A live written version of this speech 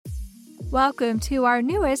Welcome to our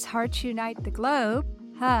newest Hearts Unite the Globe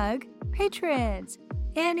Hug patrons.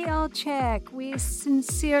 Annie Olchek, we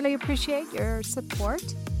sincerely appreciate your support.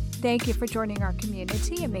 Thank you for joining our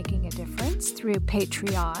community and making a difference through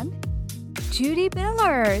Patreon. Judy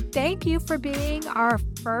Miller, thank you for being our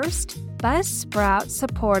first Buzzsprout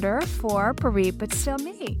supporter for Bereaved But Still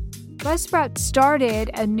Me. Buzzsprout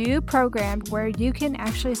started a new program where you can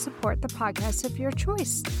actually support the podcast of your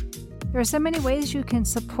choice. There are so many ways you can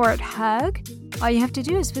support HUG. All you have to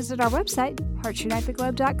do is visit our website,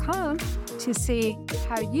 heartsunitetheglobe.com, to see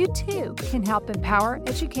how you too can help empower,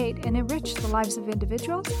 educate, and enrich the lives of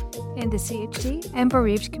individuals in the CHD and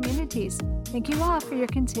bereaved communities. Thank you all for your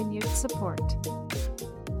continued support.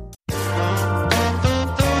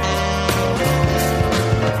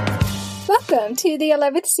 Welcome to the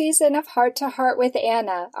 11th season of Heart to Heart with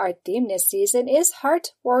Anna. Our theme this season is Heart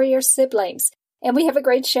Warrior Siblings, and we have a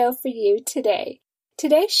great show for you today.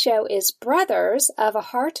 Today's show is Brothers of a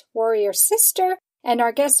Heart Warrior Sister, and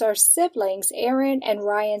our guests are siblings Aaron and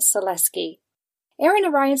Ryan Selesky. Aaron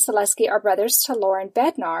and Ryan Selesky are brothers to Lauren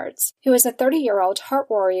Bednards, who is a 30-year-old heart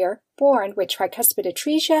warrior born with tricuspid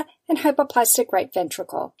atresia and hypoplastic right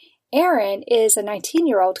ventricle. Aaron is a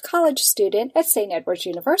 19-year-old college student at St. Edward's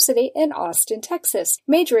University in Austin, Texas,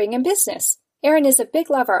 majoring in business. Aaron is a big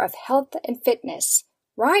lover of health and fitness.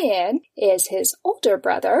 Ryan is his older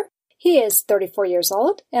brother. He is 34 years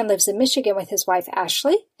old and lives in Michigan with his wife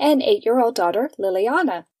Ashley and 8-year-old daughter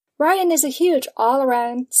Liliana. Ryan is a huge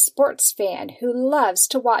all-around sports fan who loves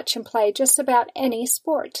to watch and play just about any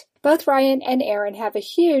sport. Both Ryan and Aaron have a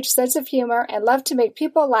huge sense of humor and love to make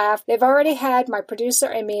people laugh. They've already had my producer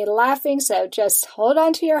and me laughing, so just hold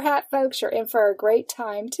on to your hat, folks. You're in for a great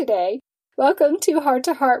time today. Welcome to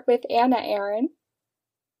Heart with Anna, Aaron.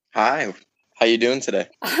 Hi. How you doing today?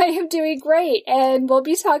 I am doing great, and we'll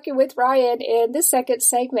be talking with Ryan in the second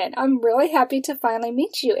segment. I'm really happy to finally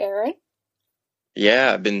meet you, Aaron.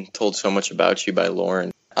 Yeah, I've been told so much about you by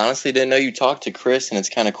Lauren. Honestly, didn't know you talked to Chris, and it's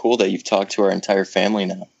kind of cool that you've talked to our entire family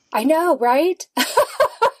now. I know, right?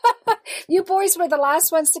 You boys were the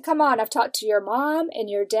last ones to come on. I've talked to your mom and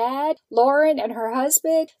your dad, Lauren and her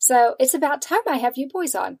husband, so it's about time I have you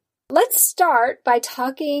boys on. Let's start by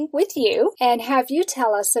talking with you and have you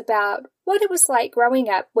tell us about what it was like growing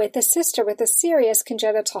up with a sister with a serious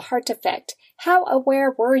congenital heart defect. How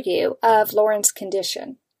aware were you of Lauren's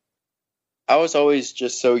condition? I was always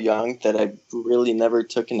just so young that I really never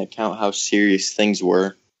took into account how serious things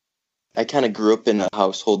were. I kind of grew up in a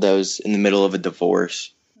household that was in the middle of a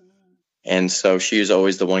divorce. And so she was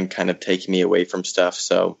always the one kind of taking me away from stuff.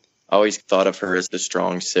 So I always thought of her as the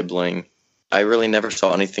strong sibling. I really never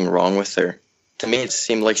saw anything wrong with her. To me, it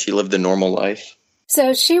seemed like she lived a normal life.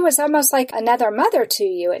 So she was almost like another mother to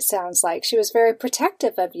you, it sounds like. She was very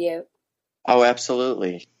protective of you. Oh,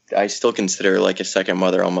 absolutely. I still consider her like a second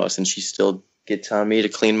mother almost, and she still gets telling me to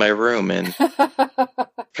clean my room and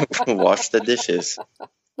wash the dishes.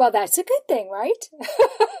 Well, that's a good thing, right?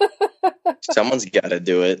 Someone's got to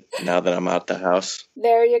do it now that I'm out the house.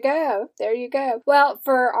 There you go. There you go. Well,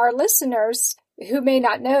 for our listeners who may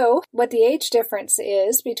not know what the age difference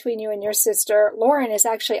is between you and your sister, Lauren is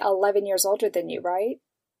actually 11 years older than you, right?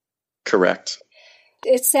 Correct.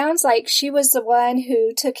 It sounds like she was the one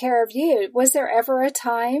who took care of you. Was there ever a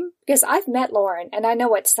time? Because I've met Lauren and I know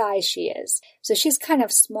what size she is. So she's kind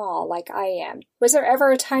of small like I am. Was there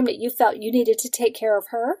ever a time that you felt you needed to take care of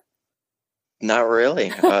her? Not really.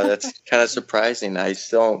 That's kind of surprising. I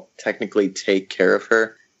still don't technically take care of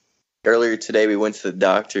her. Earlier today, we went to the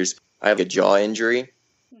doctor's. I have a jaw injury.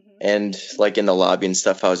 And like in the lobby and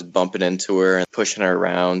stuff, I was bumping into her and pushing her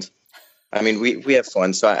around. I mean, we have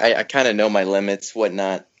fun, so I kind of know my limits, what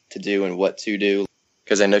not to do and what to do,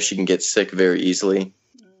 because I know she can get sick very easily.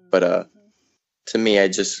 But to me, I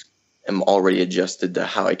just am already adjusted to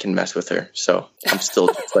how I can mess with her. So I'm still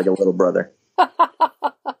just like a little brother.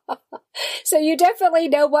 So you definitely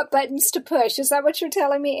know what buttons to push. Is that what you're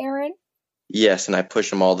telling me, Aaron? Yes, and I push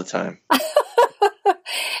them all the time.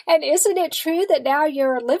 And isn't it true that now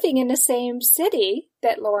you're living in the same city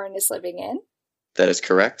that Lauren is living in? That is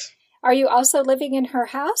correct. Are you also living in her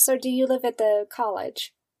house, or do you live at the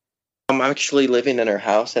college? I'm actually living in her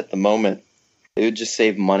house at the moment. It would just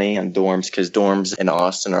save money on dorms, because dorms in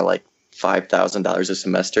Austin are like $5,000 a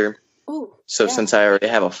semester. Ooh, so yeah. Since I already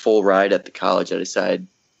have a full ride at the college, I decided,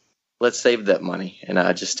 let's save that money and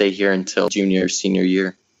just stay here until junior or senior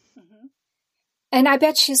year. And I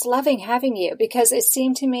bet she's loving having you, because it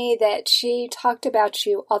seemed to me that she talked about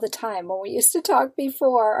you all the time when we used to talk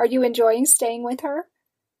before. Are you enjoying staying with her?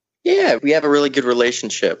 Yeah, we have a really good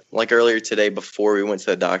relationship. Like earlier today, before we went to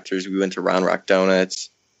the doctors, we went to Round Rock Donuts,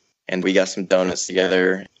 and we got some donuts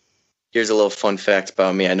together. Here's a little fun fact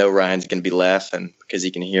about me. I know Ryan's going to be laughing because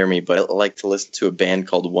he can hear me, but I like to listen to a band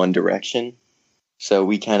called One Direction. So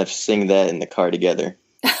we kind of sing that in the car together.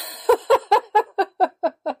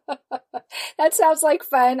 That sounds like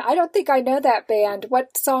fun. I don't think I know that band.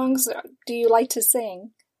 What songs do you like to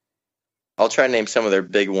sing? I'll try to name some of their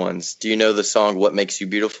big ones. Do you know the song What Makes You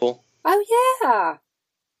Beautiful? Oh, yeah.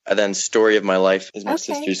 And then Story of My Life is my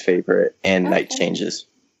sister's favorite, and Night Changes.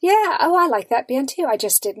 Yeah, oh, I like that band too. I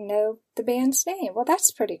just didn't know the band's name. Well,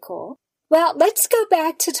 that's pretty cool. Well, let's go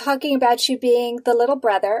back to talking about you being the little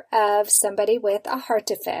brother of somebody with a heart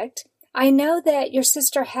defect. I know that your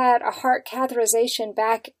sister had a heart catheterization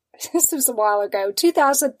back, this was a while ago,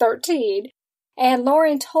 2013. And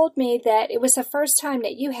Lauren told me that it was the first time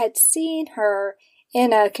that you had seen her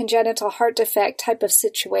in a congenital heart defect type of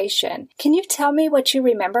situation. Can you tell me what you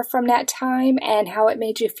remember from that time and how it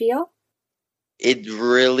made you feel? It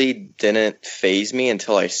really didn't faze me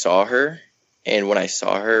until I saw her. And when I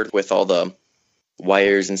saw her with all the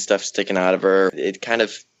wires and stuff sticking out of her, it kind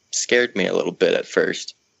of scared me a little bit at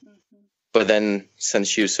first. Mm-hmm. But then since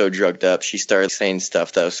she was so drugged up, she started saying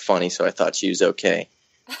stuff that was funny, so I thought she was okay.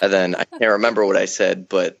 And then I can't remember what I said,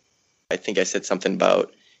 but I think I said something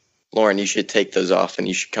about, Lauren, you should take those off and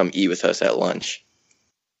you should come eat with us at lunch.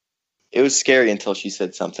 It was scary until she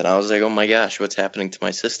said something. I was like, oh my gosh, what's happening to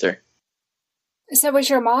my sister? So was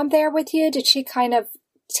your mom there with you? Did she kind of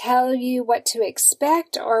tell you what to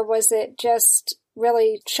expect, or was it just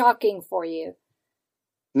really shocking for you?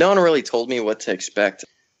 No one really told me what to expect.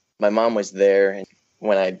 My mom was there, and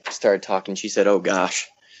when I started talking, she said, oh gosh,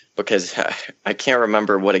 because I can't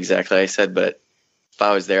remember what exactly I said, but if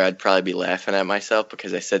I was there, I'd probably be laughing at myself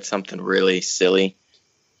because I said something really silly.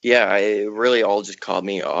 Yeah, it really all just caught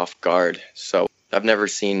me off guard. So I've never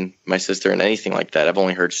seen my sister in anything like that. I've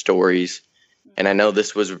only heard stories. And I know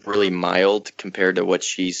this was really mild compared to what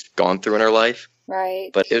she's gone through in her life. Right.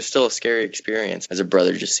 But it was still a scary experience as a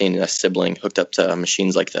brother, just seeing a sibling hooked up to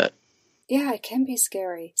machines like that. Yeah, it can be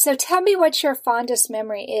scary. So tell me what your fondest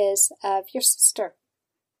memory is of your sister.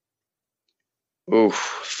 Ooh,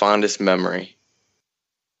 fondest memory.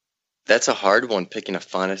 That's a hard one, picking a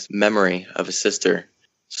fondest memory of a sister.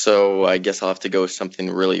 So I guess I'll have to go with something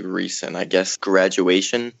really recent. I guess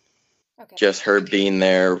graduation. Okay. Just her being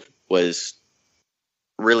there was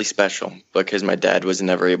really special because my dad was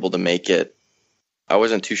never able to make it. I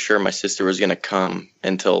wasn't too sure my sister was going to come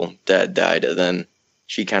until Dad died, and then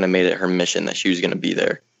she kind of made it her mission that she was going to be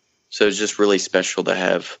there. So it was just really special to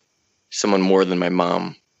have someone more than my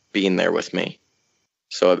mom being there with me.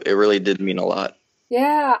 So it really did mean a lot.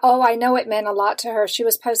 Yeah. Oh, I know it meant a lot to her. She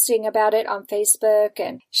was posting about it on Facebook,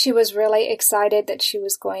 and she was really excited that she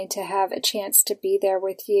was going to have a chance to be there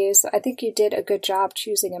with you. So I think you did a good job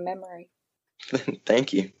choosing a memory.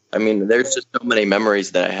 Thank you. I mean, there's just so many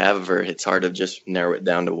memories that I have of her. It's hard to just narrow it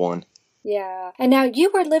down to one. Yeah. And now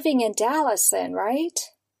you were living in Dallas then, right?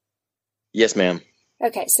 Yes, ma'am.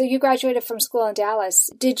 Okay, so you graduated from school in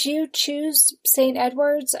Dallas. Did you choose St.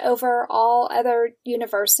 Edward's over all other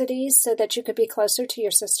universities so that you could be closer to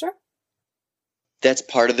your sister? That's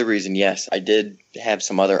part of the reason, yes. I did have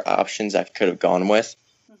some other options I could have gone with,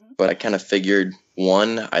 but I kind of figured,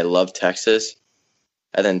 one, I love Texas,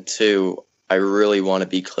 and then two, I really want to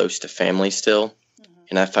be close to family still.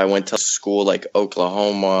 And if I went to school like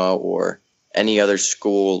Oklahoma or any other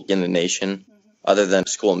school in the nation, other than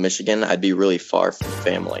school in Michigan, I'd be really far from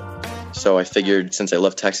family. So I figured since I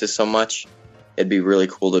love Texas so much, it'd be really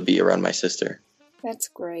cool to be around my sister. That's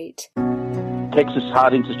great. Texas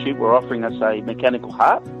Heart Institute were offering us a mechanical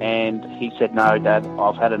heart, and he said, no, Dad,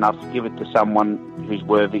 I've had enough. Give it to someone who's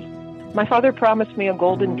worthy. My father promised me a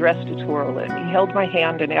golden dress to twirl in. He held my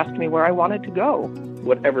hand and asked me where I wanted to go.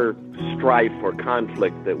 Whatever strife or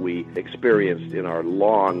conflict that we experienced in our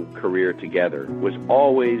long career together was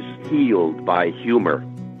always healed by humor.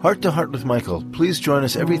 Heart to Heart with Michael. Please join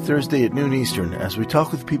us every Thursday at noon Eastern as we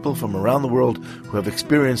talk with people from around the world who have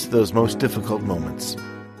experienced those most difficult moments.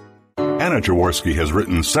 Anna Jaworski has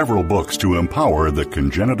written several books to empower the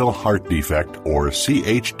congenital heart defect, or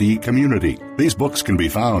CHD, community. These books can be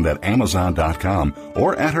found at Amazon.com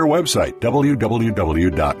or at her website,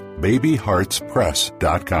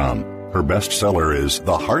 www.babyheartspress.com. Her bestseller is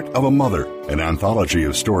The Heart of a Mother, an anthology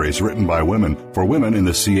of stories written by women for women in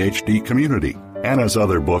the CHD community. Anna's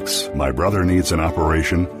other books, My Brother Needs an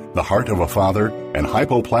Operation, The Heart of a Father, and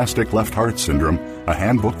Hypoplastic Left Heart Syndrome, a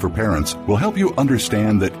handbook for parents, will help you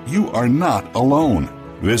understand that you are not alone.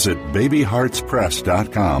 Visit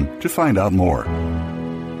babyheartspress.com to find out more.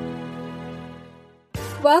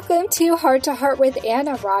 Welcome to Heart with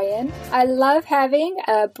Anna, Ryan. I love having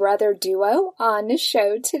a brother duo on the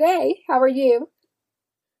show today. How are you?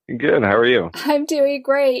 Good. How are you? I'm doing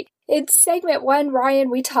great. In segment 1, Ryan,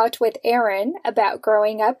 we talked with Aaron about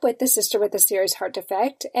growing up with the sister with a serious heart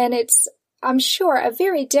defect, and it's, I'm sure, a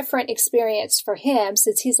very different experience for him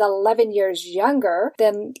since he's 11 years younger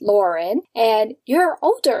than Lauren, and you're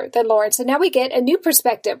older than Lauren. So now we get a new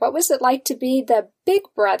perspective. What was it like to be the big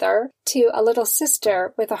brother to a little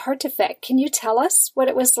sister with a heart defect? Can you tell us what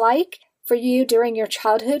it was like for you during your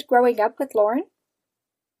childhood growing up with Lauren?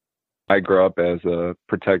 I grew up as a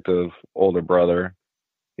protective older brother.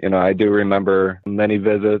 I do remember many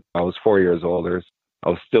visits. I was 4 years older. I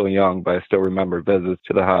was still young, but I still remember visits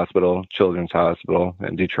to the hospital, Children's Hospital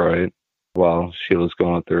in Detroit, while she was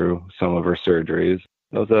going through some of her surgeries.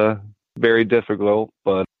 It was very difficult,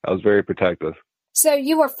 but I was very protective. So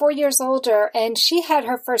you were 4 years older, and she had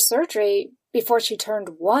her first surgery before she turned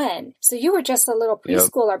 1. So you were just a little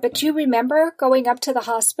preschooler. Yep. But do you remember going up to the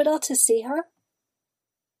hospital to see her?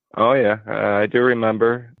 Oh, yeah. I do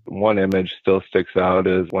remember. One image still sticks out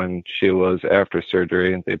is when she was after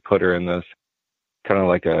surgery, and they put her in this kind of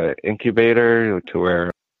like a incubator to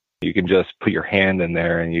where you can just put your hand in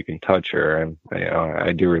there and you can touch her. And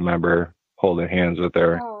I do remember holding hands with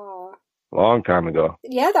her a long time ago.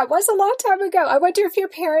 Yeah, that was a long time ago. I wonder if your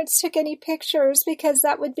parents took any pictures, because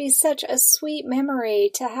that would be such a sweet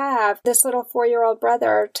memory to have, this little 4-year-old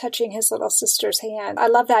brother touching his little sister's hand. I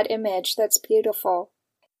love that image. That's beautiful.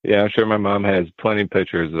 Yeah, I'm sure my mom has plenty of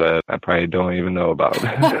pictures that I probably don't even know about.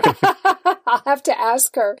 I'll have to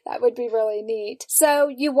ask her. That would be really neat. So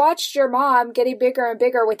you watched your mom getting bigger and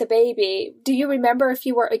bigger with the baby. Do you remember if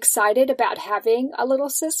you were excited about having a little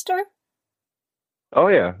sister? Oh,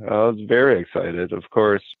 yeah. I was very excited. Of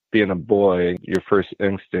course, being a boy, your first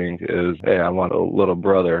instinct is, hey, I want a little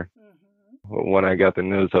brother. Mm-hmm. When I got the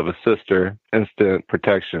news of a sister, instant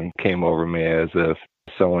protection came over me, as if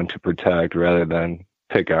someone to protect rather than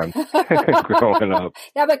pick on growing up.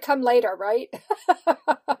 That would come later, right?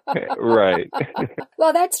 Right.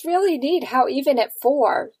 Well, that's really neat how even at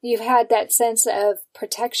 4, you've had that sense of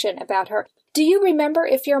protection about her. Do you remember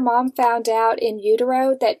if your mom found out in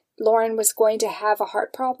utero that Lauren was going to have a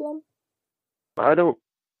heart problem? I don't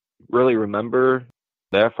really remember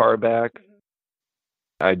that far back. Mm-hmm.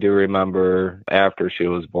 I do remember after she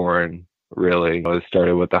was born, really. It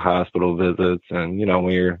started with the hospital visits, and,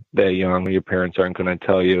 when you're that young, your parents aren't going to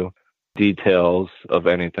tell you details of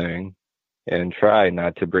anything and try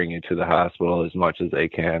not to bring you to the hospital as much as they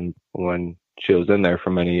can. When she was in there for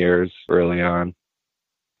many years early on,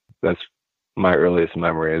 that's my earliest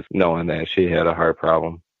memory, is knowing that she had a heart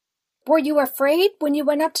problem. Were you afraid when you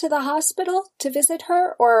went up to the hospital to visit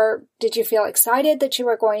her, or did you feel excited that you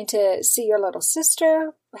were going to see your little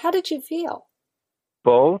sister? How did you feel?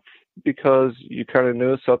 Both. Because you kind of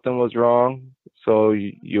knew something was wrong. So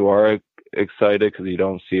you are excited because you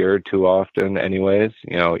don't see her too often anyways,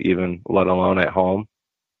 even let alone at home.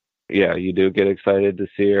 Yeah, you do get excited to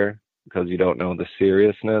see her because you don't know the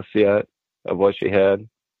seriousness yet of what she had.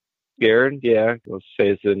 Scared? Yeah. Let's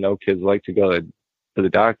face it, no kids like to go to the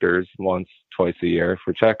doctors once, twice a year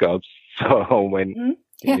for checkups. So when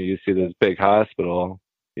you see this big hospital,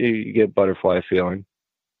 you get butterfly feeling.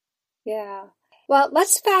 Yeah. Well,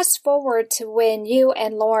 let's fast forward to when you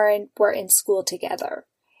and Lauren were in school together.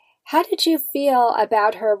 How did you feel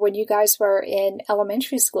about her when you guys were in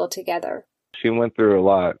elementary school together? She went through a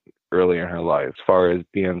lot early in her life, as far as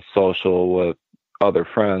being social with other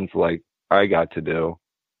friends like I got to do.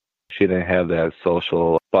 She didn't have that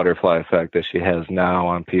social butterfly effect that she has now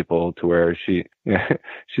on people, to where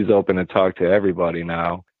she's open to talk to everybody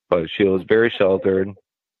now. But she was very sheltered.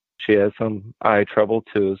 She had some eye trouble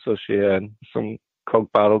too, so she had some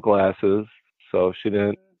Coke bottle glasses, so she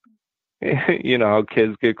didn't, how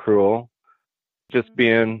kids get cruel. Just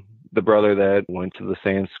being the brother that went to the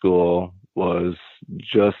same school, was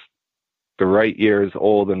just the right years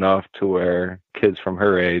old enough to where kids from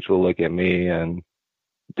her age will look at me and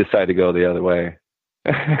decide to go the other way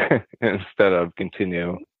instead of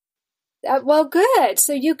continue. Well, good.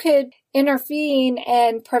 So you could intervene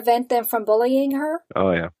and prevent them from bullying her?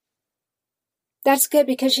 Oh, yeah. That's good,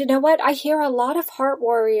 because you know what? I hear a lot of heart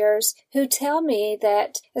warriors who tell me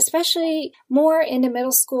that, especially more in the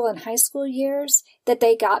middle school and high school years, that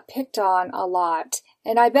they got picked on a lot.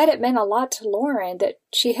 And I bet it meant a lot to Lauren that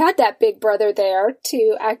she had that big brother there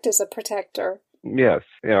to act as a protector. Yes.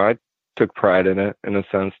 I took pride in it in a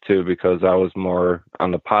sense too, because I was more on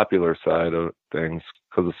the popular side of things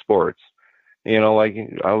because of sports. I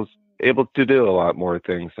was able to do a lot more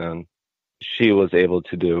things than she was able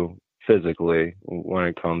to do physically when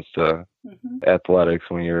it comes to athletics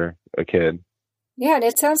when you're a kid. Yeah, and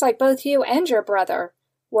it sounds like both you and your brother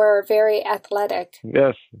were very athletic.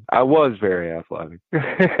 Yes, I was very athletic.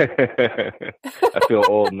 I feel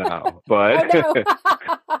old now, but I know.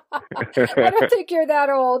 I don't think you're that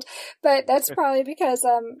old, but that's probably because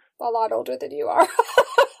I'm a lot older than you are.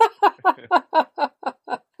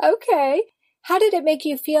 Okay. How did it make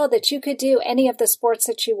you feel that you could do any of the sports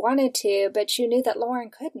that you wanted to, but you knew that Lauren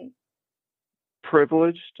couldn't?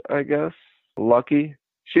 privileged, I guess. Lucky.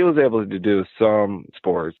 She was able to do some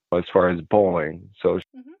sports as far as bowling. So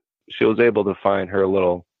she was able to find her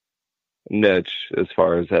little niche as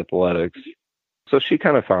far as athletics. So she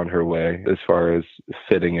kind of found her way as far as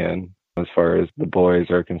fitting in, as far as the boys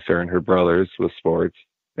are concerned, her brothers with sports.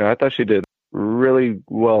 I thought she did really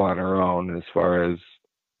well on her own as far as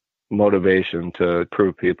motivation to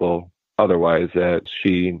prove people otherwise that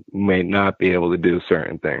she may not be able to do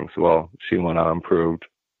certain things. Well, she went out and proved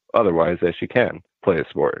otherwise that she can play a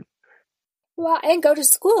sport. Well, and go to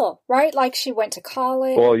school, right? Like she went to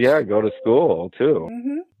college. Well, yeah, go to school too.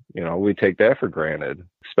 Mm-hmm. You know, we take that for granted,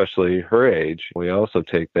 especially her age. We also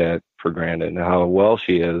take that for granted and how well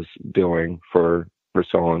she is doing for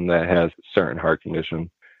someone that has certain heart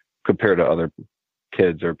condition compared to other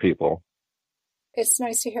kids or people. It's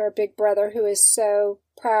nice to hear a big brother who is so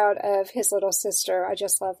proud of his little sister. I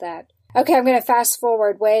just love that. Okay, I'm going to fast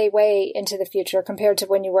forward way, way into the future compared to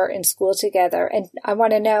when you were in school together. And I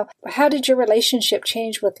want to know, how did your relationship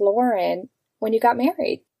change with Lauren when you got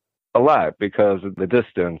married? A lot, because the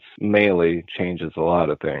distance mainly changes a lot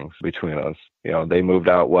of things between us. You know, they moved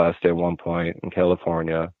out west at one point in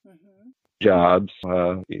California. Mm-hmm. Jobs,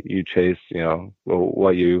 you chase, you know,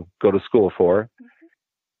 what you go to school for. Mm-hmm.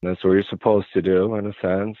 That's what you're supposed to do, in a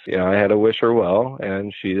sense. You know, I had to wish her well,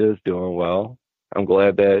 and she is doing well. I'm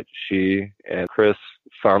glad that she and Chris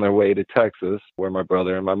found their way to Texas, where my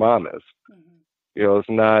brother and my mom is. Mm-hmm. You know, it's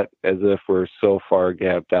not as if we're so far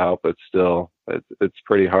gapped out, but still, it's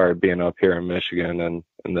pretty hard being up here in Michigan and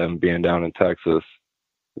then being down in Texas,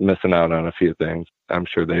 missing out on a few things. I'm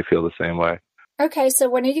sure they feel the same way. Okay, so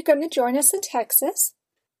when are you going to join us in Texas?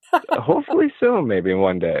 Hopefully soon, maybe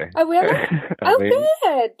one day. Oh, really?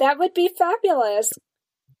 Good. That would be fabulous.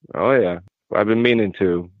 Oh, yeah. I've been meaning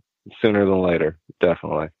to sooner than later,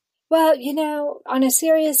 definitely. Well, you know, on a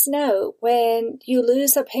serious note, when you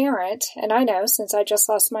lose a parent, and I know since I just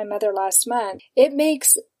lost my mother last month, it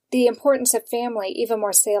makes the importance of family even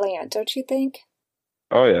more salient, don't you think?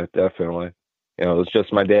 Oh, yeah, definitely. You know, it's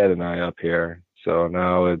just my dad and I up here. So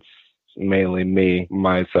now it's mainly me,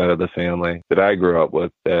 my side of the family that I grew up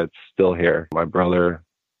with that's still here. My brother,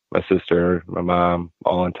 my sister, my mom,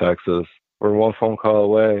 all in Texas. We're one phone call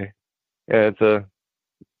away. Yeah, it's a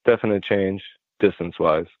definite change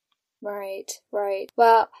distance-wise. Right, right.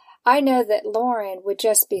 Well, I know that Lauren would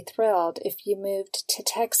just be thrilled if you moved to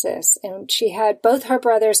Texas and she had both her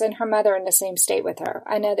brothers and her mother in the same state with her.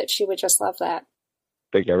 I know that she would just love that. I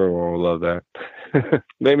think everyone will love that.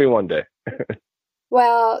 Maybe one day.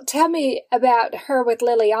 Well, tell me about her with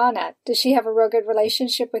Liliana. Does she have a real good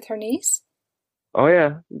relationship with her niece? Oh,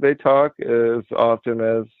 yeah. They talk as often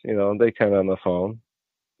as, you know, they can on the phone.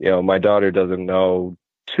 You know, my daughter doesn't know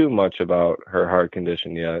too much about her heart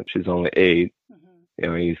condition yet. She's only 8. You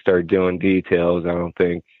know, you start doing details, I don't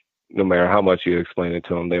think, no matter how much you explain it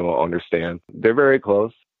to them, they won't understand. They're very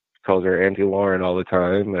close. Calls her Auntie Lauren all the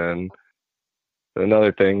time. And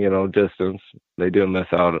another thing, you know, distance. They do miss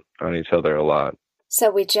out on each other a lot. So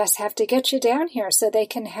we just have to get you down here so they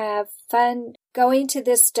can have fun going to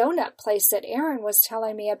this donut place that Aaron was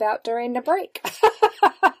telling me about during the break.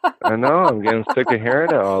 I know. I'm getting sick of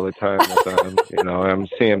hearing it all the time with them. You know, I'm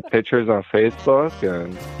seeing pictures on Facebook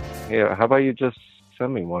and, yeah, how about you just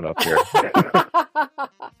send me one up here?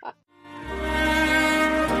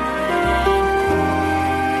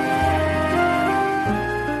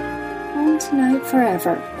 Home Tonight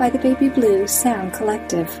Forever by the Baby Blue Sound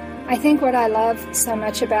Collective. I think what I love so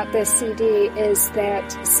much about this CD is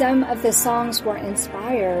that some of the songs were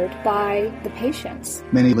inspired by the patients.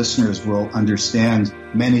 Many listeners will understand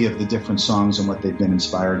many of the different songs and what they've been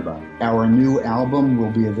inspired by. Our new album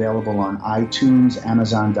will be available on iTunes,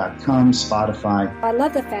 Amazon.com, Spotify. I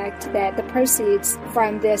love the fact that the proceeds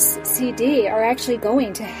from this CD are actually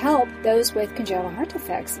going to help those with congenital heart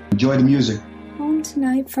defects. Enjoy the music. Home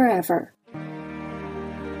Tonight Forever.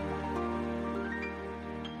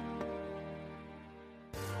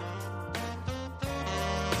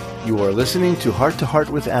 You are listening to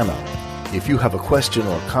Heart with Anna. If you have a question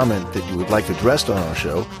or comment that you would like addressed on our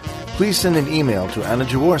show, please send an email to Anna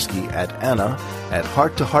Jaworski at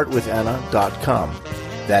anna@hearttoheartwithanna.com.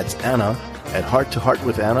 That's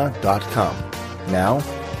anna@hearttoheartwithanna.com. Now,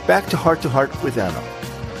 back to Heart with Anna.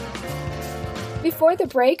 Before the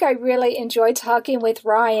break, I really enjoyed talking with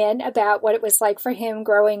Ryan about what it was like for him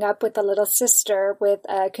growing up with a little sister with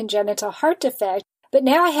a congenital heart defect. But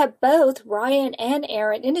now I have both Ryan and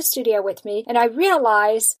Aaron in the studio with me, and I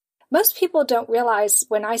realize most people don't realize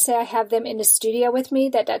when I say I have them in the studio with me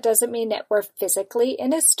that doesn't mean that we're physically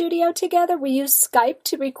in a studio together. We use Skype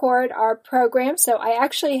to record our program. So I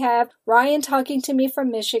actually have Ryan talking to me from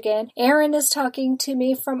Michigan. Aaron is talking to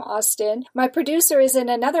me from Austin. My producer is in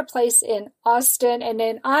another place in Austin. And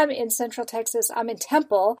then I'm in Central Texas. I'm in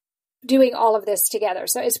Temple, doing all of this together.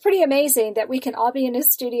 So it's pretty amazing that we can all be in a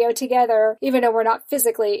studio together, even though we're not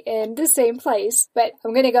physically in the same place. But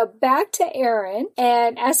I'm going to go back to Aaron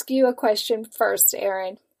and ask you a question first,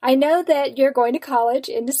 Aaron. I know that you're going to college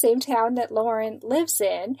in the same town that Lauren lives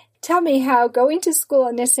in. Tell me how going to school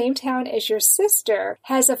in the same town as your sister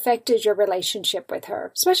has affected your relationship with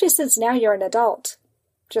her, especially since now you're an adult,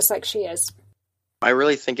 just like she is. I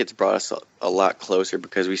really think it's brought us a lot closer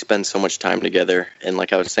because we spend so much time together. And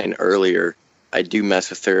like I was saying earlier, I do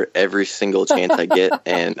mess with her every single chance I get.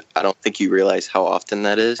 And I don't think you realize how often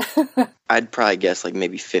that is. I'd probably guess like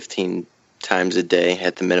maybe 15 times a day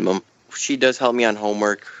at the minimum. She does help me on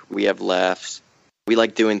homework. We have laughs. We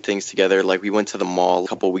like doing things together. Like we went to the mall a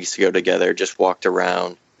couple weeks ago together, just walked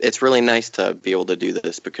around. It's really nice to be able to do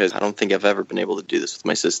this because I don't think I've ever been able to do this with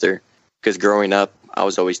my sister. Because growing up, I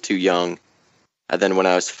was always too young. And then when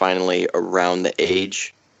I was finally around the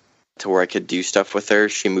age to where I could do stuff with her,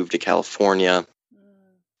 she moved to California.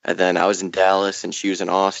 And then I was in Dallas and she was in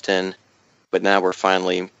Austin. But now we're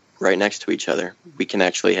finally right next to each other. We can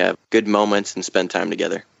actually have good moments and spend time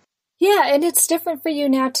together. Yeah, and it's different for you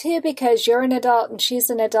now, too, because you're an adult and she's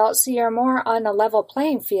an adult, so you're more on a level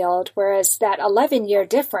playing field, whereas that 11-year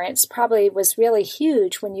difference probably was really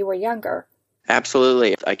huge when you were younger.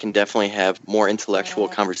 Absolutely. I can definitely have more intellectual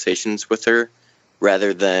conversations with her.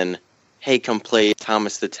 Rather than, hey, come play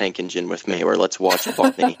Thomas the Tank Engine with me, or let's watch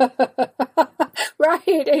Barney.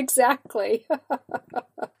 Right, exactly.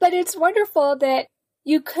 But it's wonderful that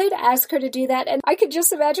you could ask her to do that, and I could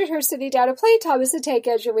just imagine her sitting down and play Thomas the Tank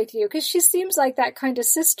Engine with you, because she seems like that kind of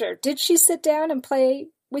sister. Did she sit down and play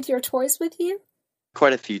with your toys with you?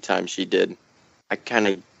 Quite a few times she did. I kind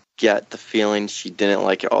of get the feeling she didn't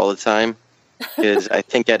like it all the time, because I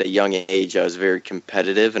think at a young age I was very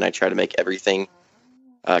competitive, and I tried to make everything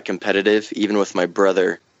competitive, even with my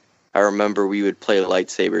brother. I remember we would play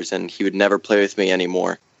lightsabers and he would never play with me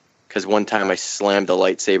anymore because one time I slammed a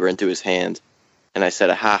lightsaber into his hand and I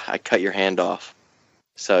said, aha, I cut your hand off.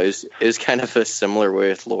 So it was kind of a similar way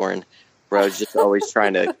with Lauren where I was just always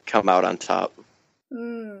trying to come out on top.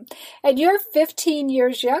 And you're 15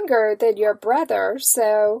 years younger than your brother,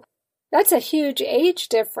 so that's a huge age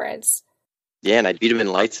difference. Yeah, and I beat him in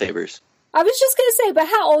lightsabers. I was just going to say, but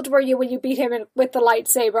how old were you when you beat him with the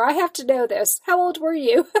lightsaber? I have to know this. How old were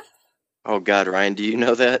you? Oh, God, Ryan, do you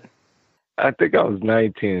know that? I think I was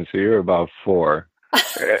 19, so you were about 4.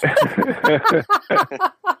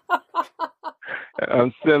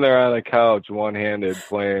 I'm sitting there on the couch, one-handed,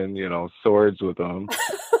 playing, swords with him.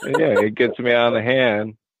 And yeah, he gets me on the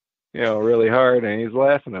hand, really hard, and he's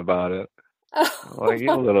laughing about it. Like,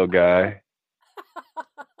 you little guy.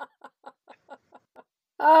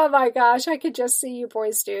 Oh my gosh, I could just see you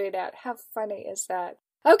boys doing that. How funny is that?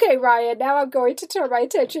 Okay, Ryan, now I'm going to turn my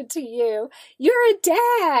attention to you. You're a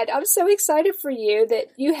dad. I'm so excited for you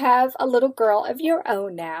that you have a little girl of your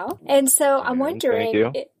own now. And so I'm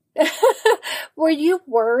wondering, were you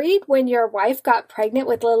worried when your wife got pregnant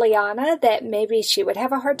with Liliana that maybe she would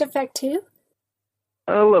have a heart defect too?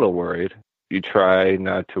 A little worried. You try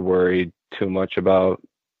not to worry too much about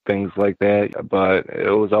things like that, but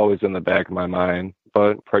it was always in the back of my mind.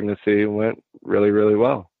 But pregnancy went really, really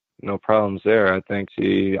well. No problems there. I think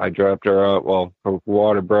I dropped her out. Her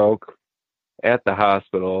water broke at the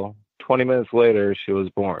hospital. 20 minutes later, she was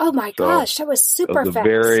born. Oh my gosh, that was super fast.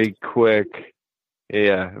 Very quick.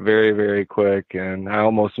 Yeah, very, very quick. And I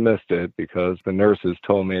almost missed it because the nurses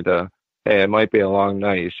told me hey, it might be a long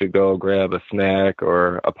night. You should go grab a snack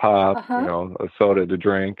or a pop, a soda to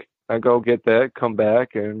drink. I go get that, come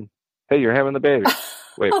back, and hey, you're having the baby.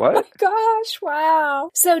 Wait, what? Oh my gosh,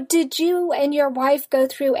 wow. So did you and your wife go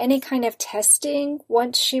through any kind of testing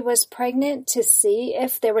once she was pregnant to see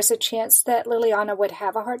if there was a chance that Liliana would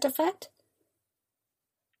have a heart defect?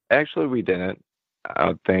 Actually, we didn't.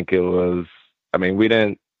 I think it was, we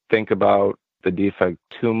didn't think about the defect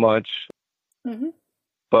too much. Mm-hmm.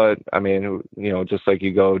 But, just like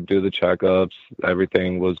you go do the checkups,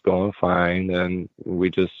 everything was going fine. And we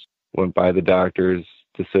just went by the doctor's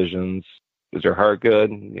decisions. Is her heart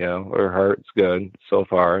good? Her heart's good so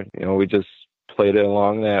far. We just played it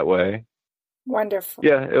along that way. Wonderful.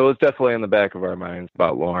 Yeah, it was definitely in the back of our minds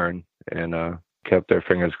about Lauren, and kept our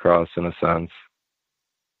fingers crossed in a sense.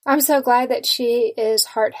 I'm so glad that she is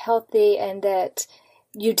heart healthy and that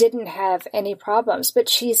you didn't have any problems. But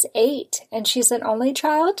she's 8 and she's an only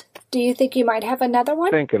child. Do you think you might have another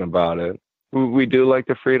one? Thinking about it. We do like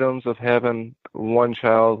the freedoms of having one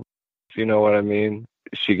child, if you know what I mean.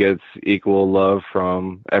 She gets equal love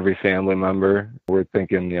from every family member. We're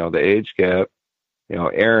thinking, the age gap.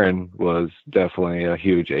 Aaron was definitely a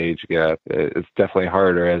huge age gap. It's definitely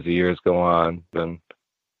harder as the years go on than,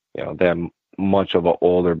 that much of an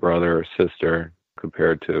older brother or sister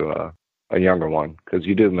compared to a younger one, because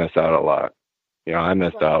you do miss out a lot. I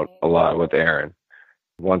missed out a lot with Aaron.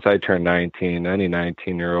 Once I turned 19, any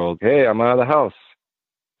 19-year-old, hey, I'm out of the house.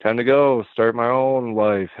 Time to go, start my own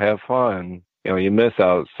life, have fun. You miss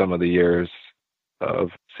out some of the years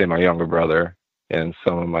of, say, my younger brother and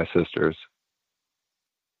some of my sisters.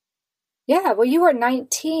 Yeah, well, you were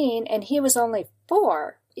 19 and he was only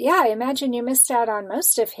 4. Yeah, I imagine you missed out on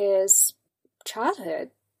most of his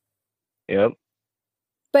childhood. Yep.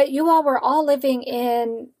 But you all were all living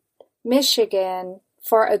in Michigan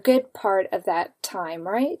for a good part of that time,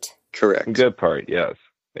 right? Correct. Good part, yes.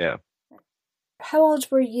 Yeah. How old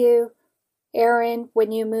were you, Aaron,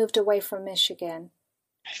 when you moved away from Michigan?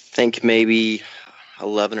 I think maybe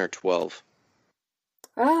 11 or 12.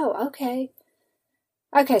 Oh, okay.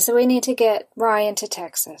 Okay, so we need to get Ryan to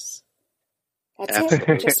Texas. That's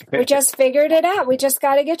it. We just figured it out. We just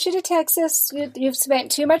got to get you to Texas. You've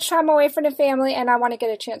spent too much time away from the family, and I want to get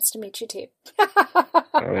a chance to meet you too.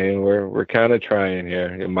 I mean, we're kind of trying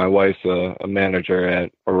here. My wife's a manager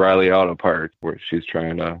at O'Reilly Auto Parts, where she's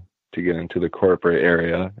trying to get into the corporate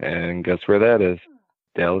area, and guess where that is?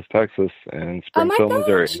 Dallas, Texas, and Springfield,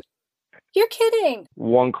 Missouri. You're kidding.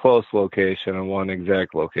 One close location and one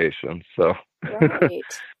exact location. So.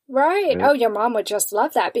 Right. Yeah. Oh, your mom would just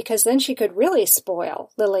love that, because then she could really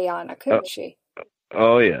spoil Liliana, couldn't she?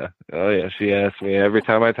 Oh, yeah. She asks me every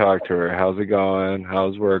time I talk to her, how's it going?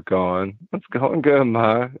 How's work going? It's going good,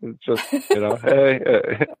 Ma. It's just,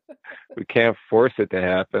 hey, we can't force it to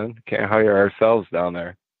happen. Can't hire ourselves down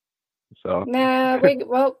there. So. No,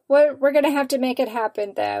 we're going to have to make it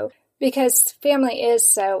happen, though, because family is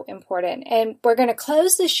so important. And we're going to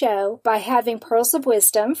close the show by having pearls of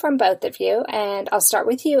wisdom from both of you. And I'll start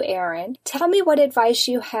with you, Aaron. Tell me what advice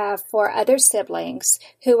you have for other siblings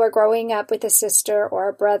who are growing up with a sister or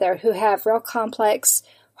a brother who have real complex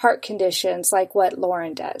heart conditions like what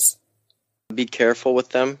Lauren does. Be careful with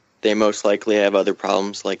them. They most likely have other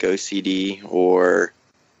problems like OCD or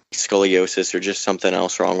scoliosis or just something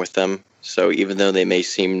else wrong with them. So even though they may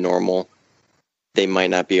seem normal, they might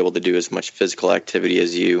not be able to do as much physical activity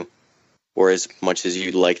as you or as much as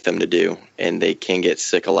you'd like them to do, and they can get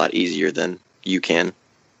sick a lot easier than you can.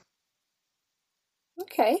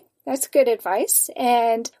 Okay, that's good advice.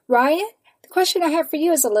 And Ryan, the question I have for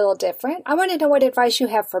you is a little different. I want to know what advice you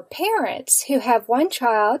have for parents who have one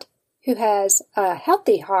child who has a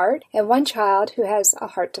healthy heart and one child who has a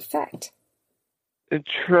heart defect.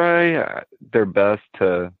 Try their best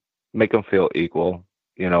to make them feel equal.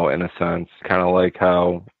 In a sense, kind of like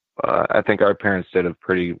how I think our parents did a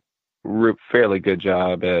fairly good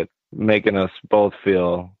job at making us both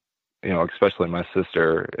feel, especially my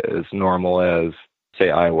sister, as normal as,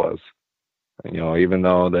 say, I was. Even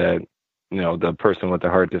though that, the person with the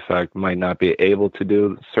heart defect might not be able to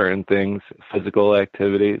do certain things, physical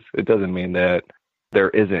activities, it doesn't mean that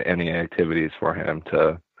there isn't any activities for him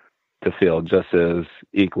to feel just as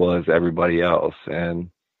equal as everybody else.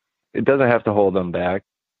 And it doesn't have to hold them back.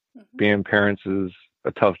 Mm-hmm. Being parents is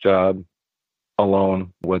a tough job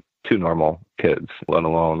alone with 2 normal kids, let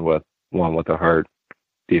alone with one with a heart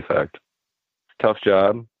defect. Tough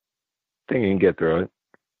job. I think you can get through it.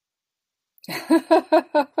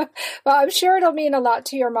 Well, I'm sure it'll mean a lot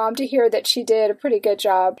to your mom to hear that she did a pretty good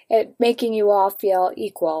job at making you all feel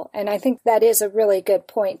equal. And I think that is a really good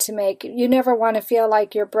point to make. You never want to feel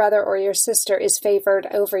like your brother or your sister is favored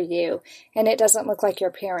over you. And it doesn't look like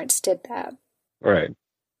your parents did that. Right.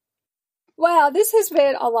 Wow, this has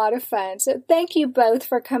been a lot of fun. So thank you both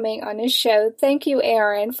for coming on the show. Thank you,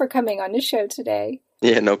 Aaron, for coming on the show today.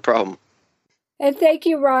 Yeah, no problem. And thank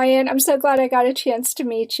you, Ryan. I'm so glad I got a chance to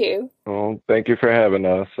meet you. Well, thank you for having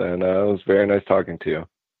us, and it was very nice talking to you.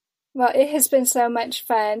 Well, it has been so much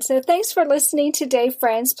fun. So thanks for listening today,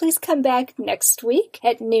 friends. Please come back next week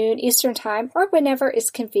at noon Eastern Time or whenever is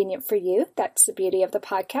convenient for you. That's the beauty of the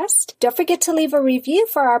podcast. Don't forget to leave a review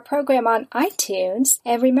for our program on iTunes.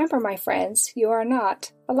 And remember, my friends, you are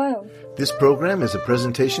not alone. This program is a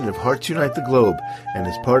presentation of Hearts Unite the Globe and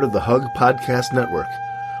is part of the Hug Podcast Network.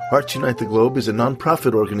 Hearts Unite the Globe is a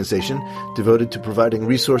non-profit organization devoted to providing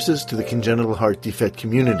resources to the congenital heart defect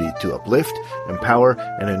community to uplift, empower,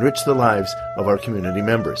 and enrich the lives of our community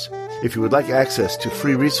members. If you would like access to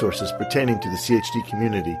free resources pertaining to the CHD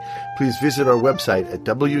community, please visit our website at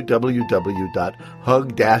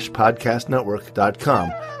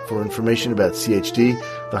www.hug-podcastnetwork.com for information about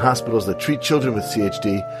CHD, the hospitals that treat children with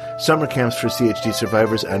CHD, summer camps for CHD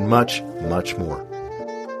survivors, and much, much more.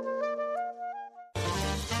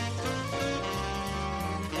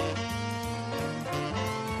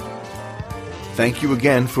 Thank you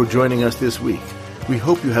again for joining us this week. We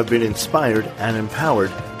hope you have been inspired and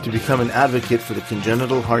empowered to become an advocate for the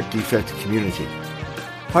congenital heart defect community.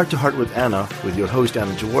 Heart to Heart with Anna, with your host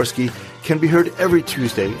Anna Jaworski, can be heard every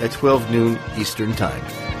Tuesday at 12 noon Eastern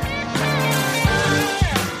Time.